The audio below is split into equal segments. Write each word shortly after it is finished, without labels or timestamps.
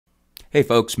Hey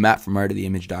folks, Matt from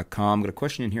artoftheimage.com. Got a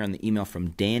question in here on the email from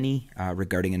Danny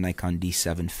regarding a Nikon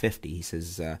D750. He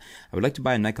says, I would like to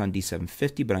buy a Nikon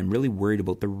D750, but I'm really worried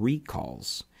about the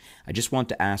recalls. I just want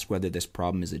to ask whether this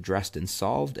problem is addressed and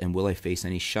solved, and will I face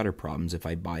any shutter problems if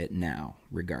I buy it now?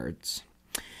 Regards.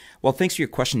 Well, thanks for your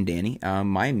question, Danny.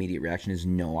 My immediate reaction is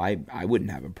no, I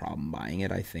wouldn't have a problem buying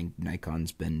it. I think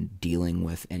Nikon's been dealing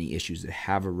with any issues that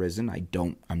have arisen.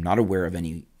 I'm not aware of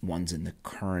any ones in the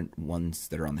current ones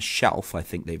that are on the shelf. I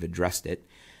think they've addressed it.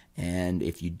 And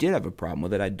if you did have a problem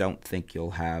with it, I don't think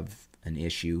you'll have an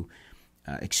issue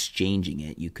exchanging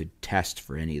it. You could test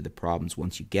for any of the problems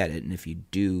once you get it. And if you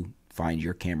do find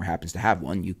your camera happens to have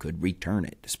one, you could return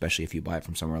it, especially if you buy it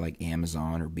from somewhere like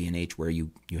Amazon or B&H where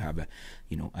you have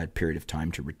a period of time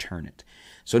to return it.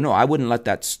 So no, I wouldn't let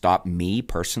that stop me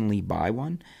personally buy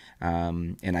one.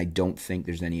 And I don't think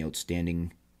there's any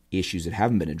outstanding issues that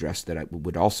haven't been addressed that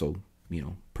would also,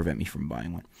 prevent me from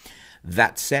buying one.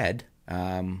 That said,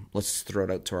 let's throw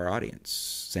it out to our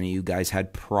audience. Has any of you guys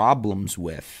had problems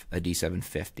with a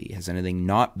D750? Has anything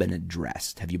not been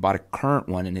addressed? Have you bought a current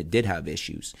one and it did have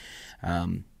issues?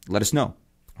 Let us know.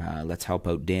 Let's help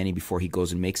out Danny before he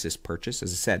goes and makes this purchase.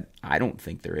 As I said, I don't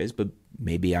think there is, but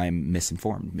maybe I'm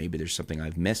misinformed. Maybe there's something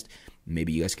I've missed.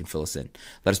 Maybe you guys can fill us in.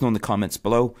 Let us know in the comments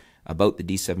below about the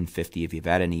D750. If you've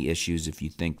had any issues, if you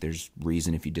think there's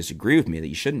reason, if you disagree with me that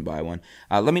you shouldn't buy one,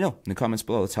 let me know in the comments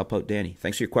below. Let's help out Danny.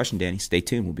 Thanks for your question, Danny. Stay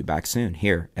tuned. We'll be back soon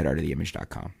here at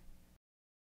artoftheimage.com.